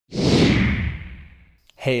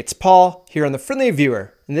Hey, it's Paul here on The Friendly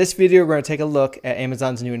Viewer. In this video, we're going to take a look at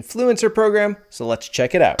Amazon's new influencer program, so let's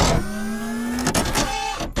check it out.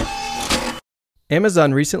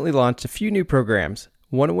 Amazon recently launched a few new programs,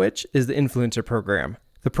 one of which is the influencer program.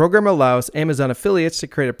 The program allows Amazon affiliates to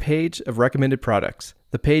create a page of recommended products.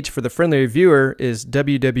 The page for The Friendly Reviewer is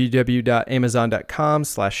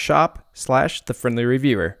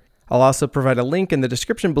www.amazon.com/shop/thefriendlyreviewer. I'll also provide a link in the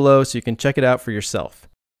description below so you can check it out for yourself.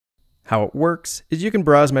 How it works is you can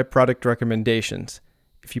browse my product recommendations.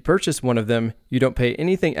 If you purchase one of them, you don't pay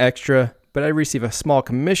anything extra, but I receive a small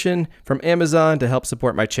commission from Amazon to help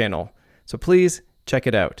support my channel. So please check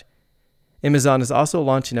it out. Amazon is also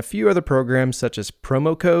launching a few other programs such as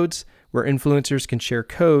promo codes, where influencers can share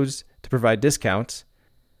codes to provide discounts,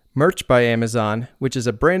 Merch by Amazon, which is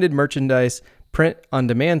a branded merchandise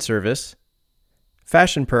print-on-demand service,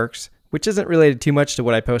 Fashion Perks, which isn't related too much to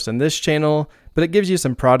what I post on this channel, but it gives you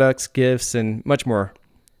some products, gifts, and much more.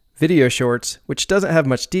 Video Shorts, which doesn't have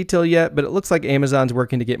much detail yet, but it looks like Amazon's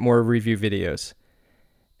working to get more review videos.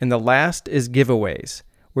 And the last is Giveaways,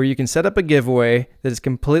 where you can set up a giveaway that is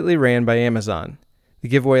completely ran by Amazon. The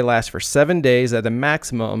giveaway lasts for 7 days at a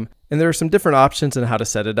maximum, and there are some different options on how to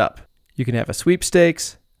set it up. You can have a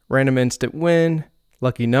sweepstakes, random instant win,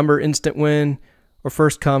 lucky number instant win, or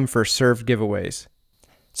first come, first served giveaways.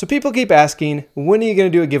 So people keep asking, when are you going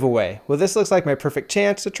to do a giveaway? Well, this looks like my perfect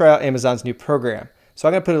chance to try out Amazon's new program. So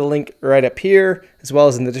I'm going to put a link right up here, as well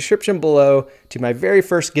as in the description below, to my very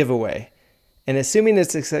first giveaway. And assuming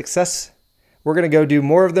it's a success, we're going to go do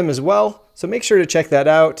more of them as well. So make sure to check that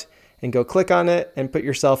out and go click on it and put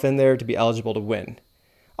yourself in there to be eligible to win.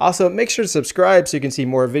 Also, make sure to subscribe so you can see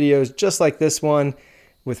more videos just like this one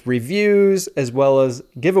with reviews as well as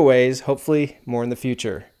giveaways, hopefully more in the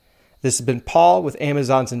future. This has been Paul with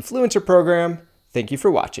Amazon's influencer program. Thank you for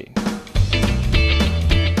watching.